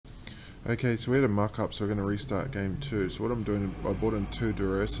Okay, so we had a muck up, so we're going to restart game 2. So what I'm doing, I brought in 2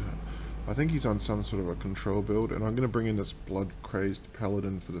 Duress. I think he's on some sort of a control build, and I'm going to bring in this blood-crazed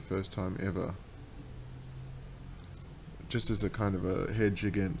paladin for the first time ever. Just as a kind of a hedge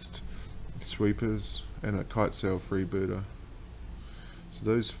against sweepers and a kite sail freebooter. So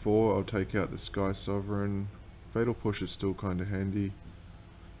those 4, I'll take out the Sky Sovereign. Fatal Push is still kind of handy.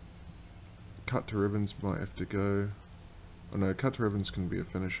 Cut to Ribbons might have to go. Oh no, Cut to Ribbons can be a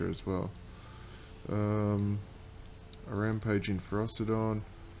finisher as well. A Rampaging Ferocidon.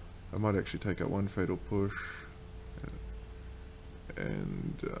 I might actually take out 1 Fatal Push.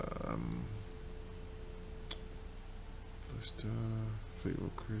 And Blister,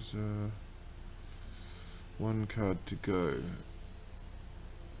 Fleetwood Cruiser. 1 card to go.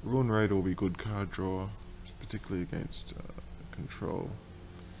 Ruin Raider will be good card draw, particularly against control.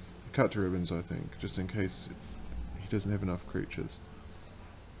 Cut to Ribbons, I think, just in case he doesn't have enough creatures.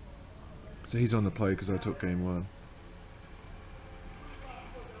 So he's on the play because I took game 1.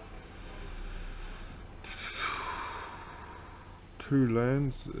 Two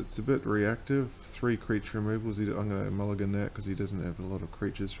lands, it's a bit reactive. 3 creature removals. I'm going to mulligan that because he doesn't have a lot of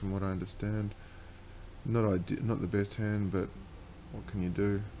creatures from what I understand. Not the best hand, but what can you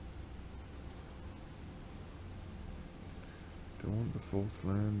do? Do I want the 4th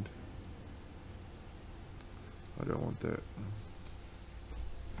land? I don't want that.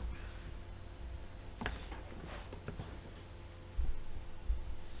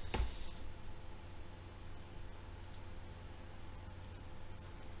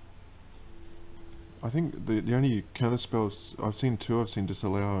 I think the only counter spells I've seen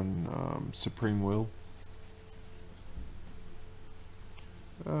Disallow and Supreme Will.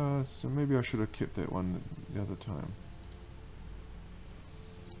 So maybe I should have kept that one the other time.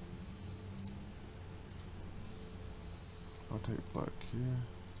 I'll take black here.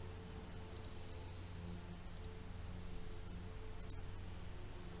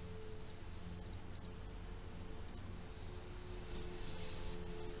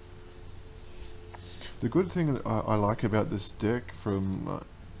 The good thing I like about this deck from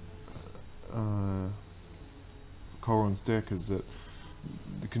Colron's deck is that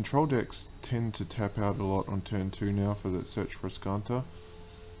the control decks tend to tap out a lot on turn 2 now for that search for Skanta.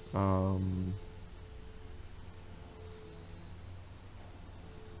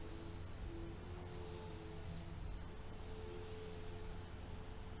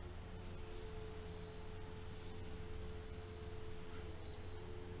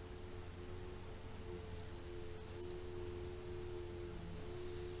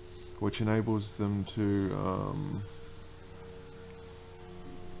 Which enables them to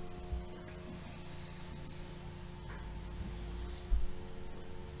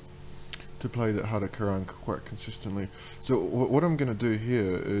play that harder Karan quite consistently. So what I'm going to do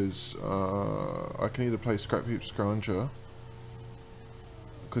here is I can either play Scrap Heap Scrounger,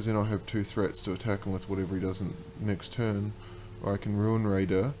 because then I'll have 2 threats to attack him with whatever he does next turn, or I can Ruin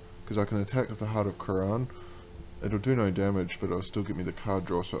Raider, because I can attack with the Heart of Karan. It'll do no damage, but it'll still give me the card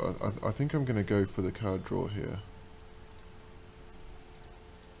draw, so I think I'm going to go for the card draw here.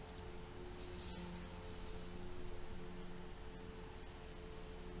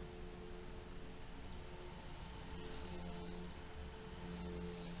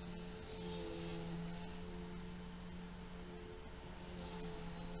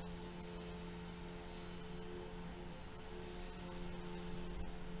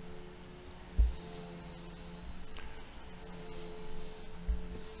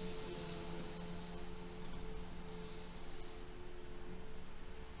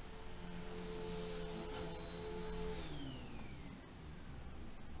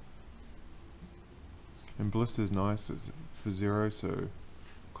 And Blister's nice, it's for 0, so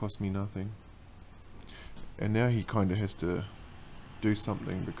cost me nothing. And now he kind of has to do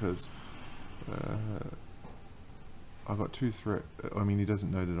something because I've got 2 threat. I mean, he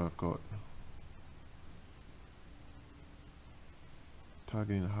doesn't know that I've got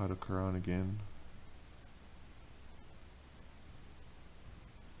targeting the Heart of Karan again.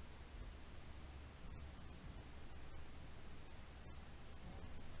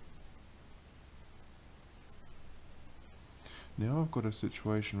 Now I've got a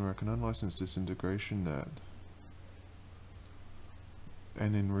situation where I can unlicense Disintegration that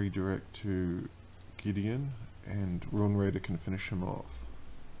and then redirect to Gideon, and Ruin Raider can finish him off.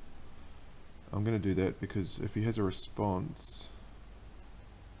 I'm going to do that because if he has a response,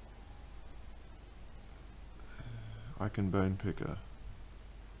 I can Bone Picker.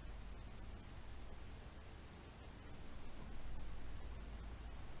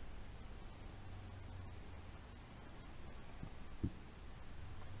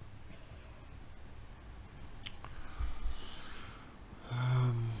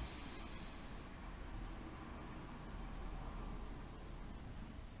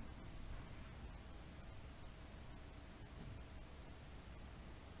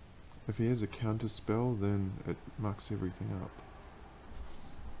 If he has a counter spell, then it mucks everything up.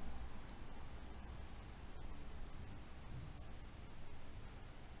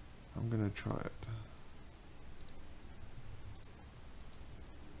 I'm gonna try it.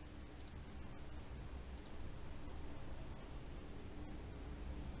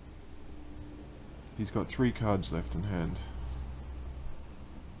 He's got 3 cards left in hand.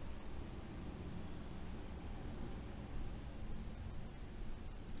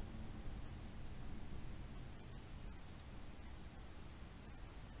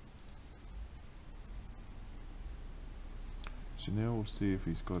 So now we'll see if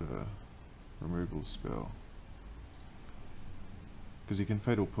he's got a removal spell. Because he can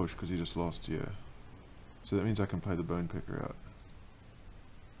Fatal Push because he just lost, yeah. So that means I can play the Bone Picker out.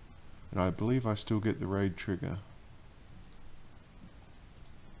 And I believe I still get the raid trigger.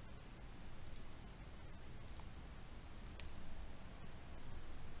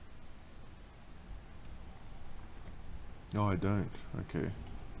 No, I don't. Okay.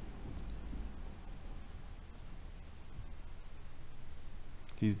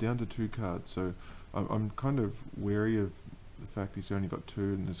 He's down to 2 cards, so I'm kind of wary of the fact he's only got 2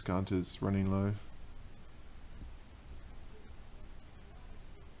 and his counter's running low.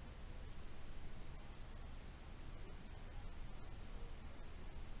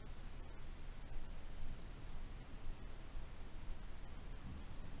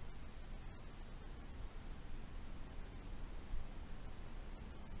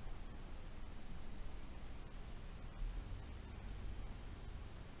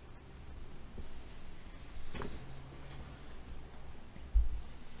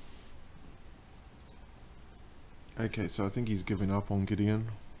 Okay, so I think he's given up on Gideon.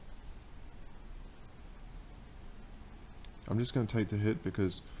 I'm just going to take the hit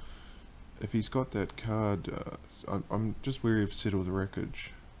because if he's got that card, I'm just wary of Settle the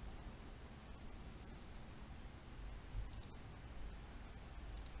Wreckage.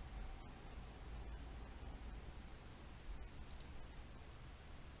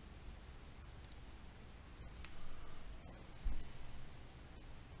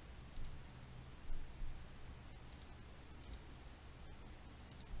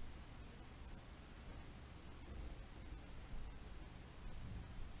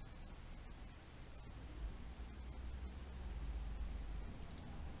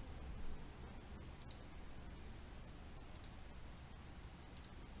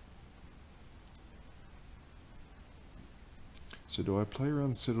 So do I play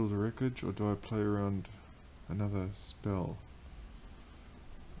around Settle the Wreckage or do I play around another spell?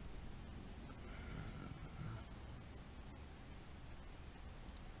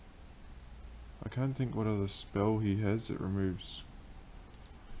 I can't think what other spell he has that removes.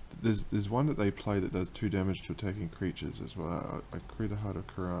 There's one that they play that does 2 damage to attacking creatures as well. I create the Heart of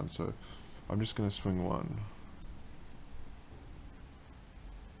Quran, so I'm just going to swing 1.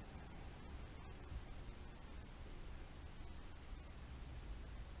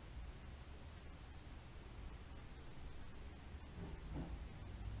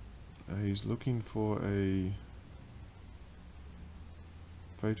 He's looking for a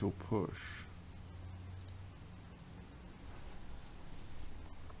Fatal Push.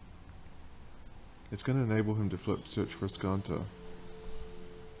 It's going to enable him to flip Search for Skanta.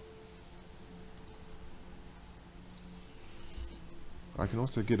 I can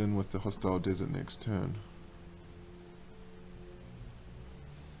also get in with the Hostile Desert next turn.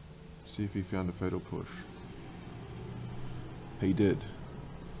 See if he found a Fatal Push. He did.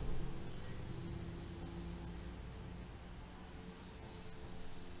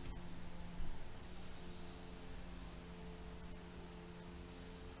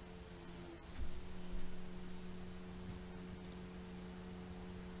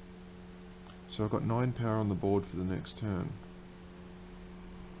 So I've got 9 power on the board for the next turn.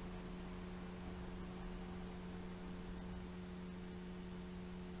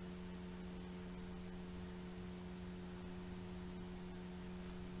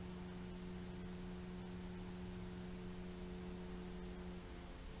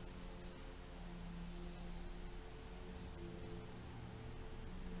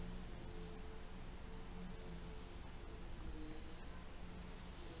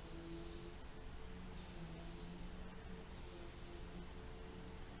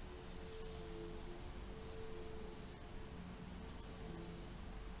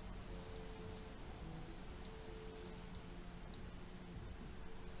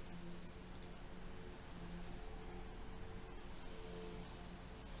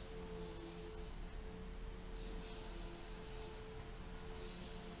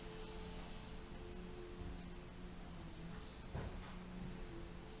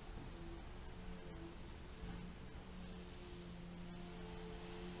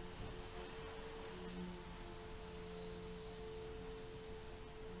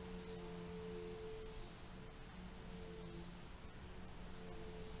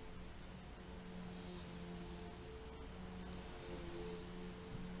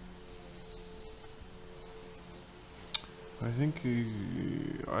 think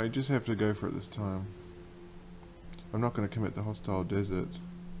I just have to go for it this time. I'm not going to commit the hostile desert.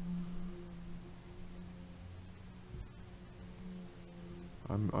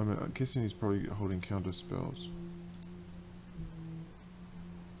 I'm guessing he's probably holding counter spells.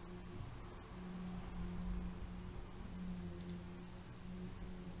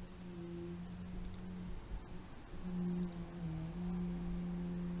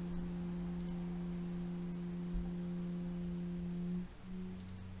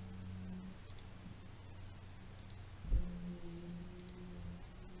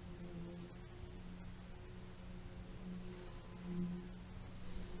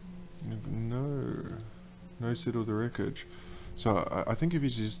 No settle the wreckage. So I think if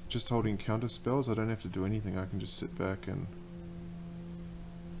he's just holding counter spells, I don't have to do anything. I can just sit back and...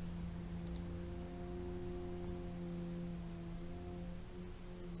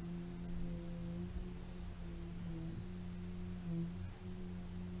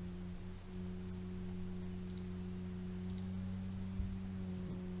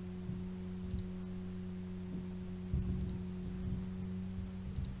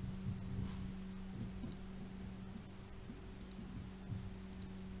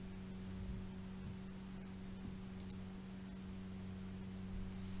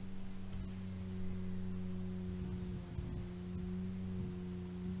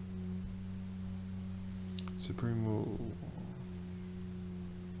 Supreme will...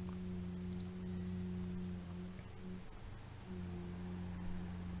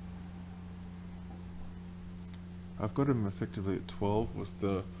 I've got him effectively at 12 with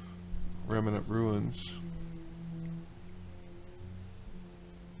the Remnant Ruins.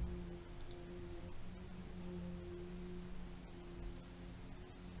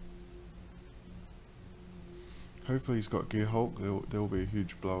 Hopefully he's got Gear Hulk, there will be a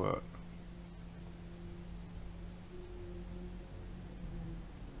huge blowout.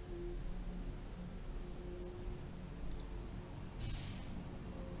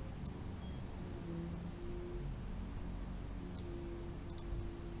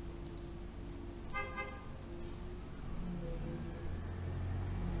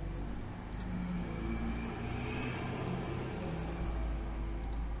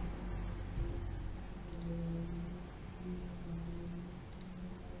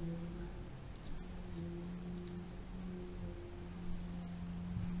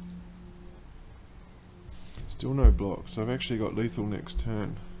 Still no blocks, so I've actually got lethal next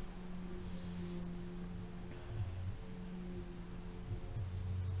turn.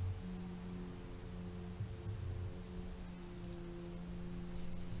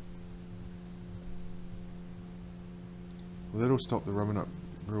 Well, that'll stop the Remnant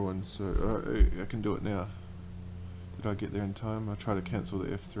Ruins, so I can do it now. Did I get there in time? I'll try to cancel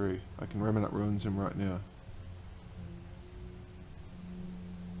the F3. I can Remnant Ruins him right now.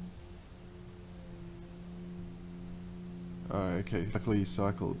 Okay, luckily he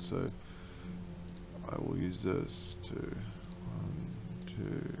cycled, so I will use this to 1,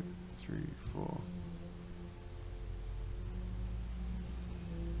 2, 3, 4.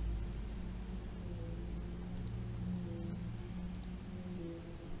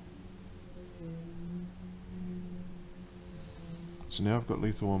 So now I've got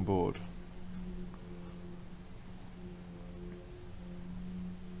lethal on board.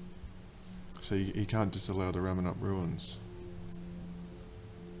 So he can't disallow the Remnant Ruins.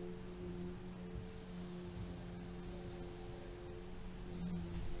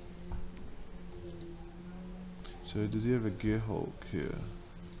 So does he have a Gear Hulk here?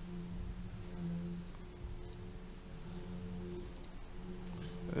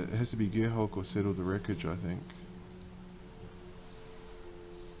 It has to be Gear Hulk or Settle the Wreckage, I think.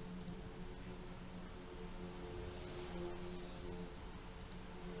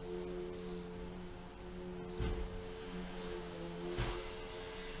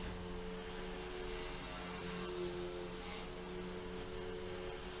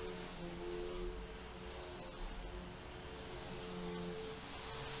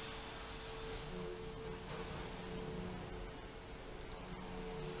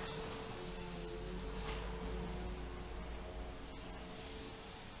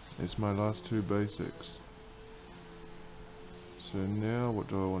 It's my last two basics. So now what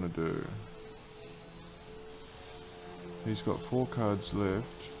do I want to do? He's got 4 cards left.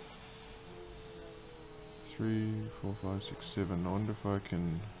 3, 4, 5, 6, 7. I wonder if I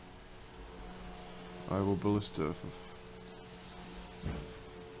can... I will Ballista for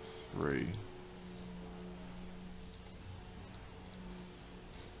 3.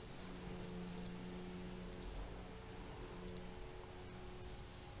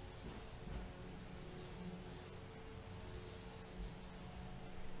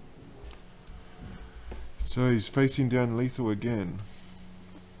 So he's facing down lethal again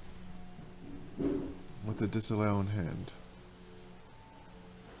with a disallow in hand.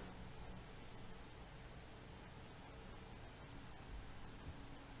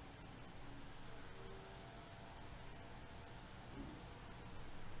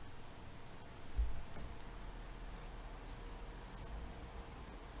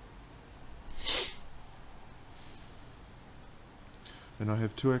 And I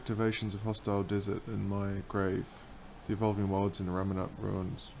have 2 activations of Hostile Desert in my grave. The Evolving Wilds and the Ramen Up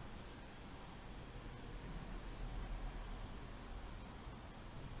Ruins.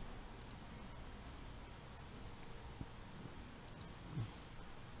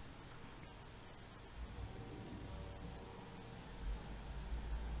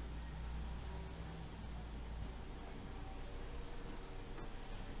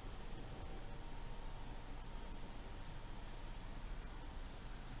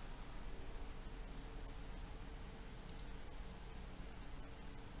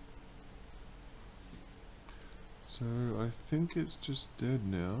 So I think it's just dead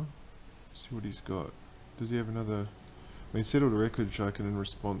now. Let's see what he's got. Does he have another? I mean, Settled Wreckage, I can in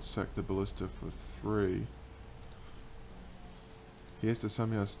response sack the Ballista for 3. He has to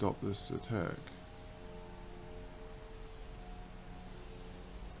somehow stop this attack.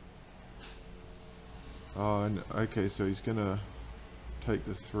 Oh, and okay, so he's gonna take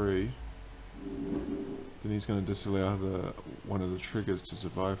the 3. Then he's gonna disallow one of the triggers to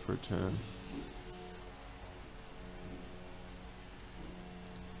survive for a turn.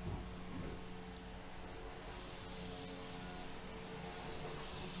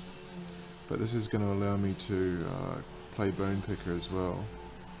 But this is going to allow me to play Bone Picker as well.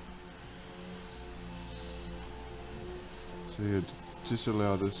 So you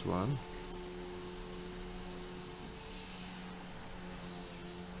disallow this one.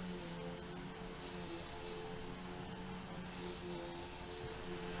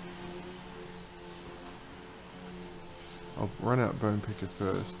 I'll run out Bone Picker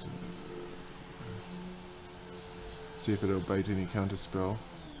first. See if it'll bait any counter spell.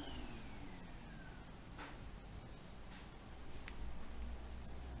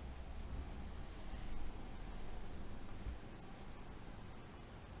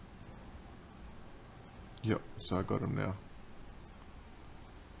 Yep, so I got him now.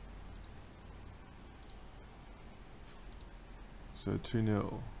 So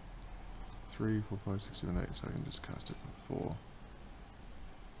 2-0. 3, 4, 5, 6, 7, 8, so I can just cast it for 4.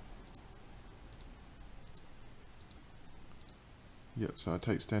 Yep, so I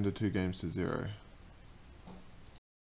take standard 2 games to 0.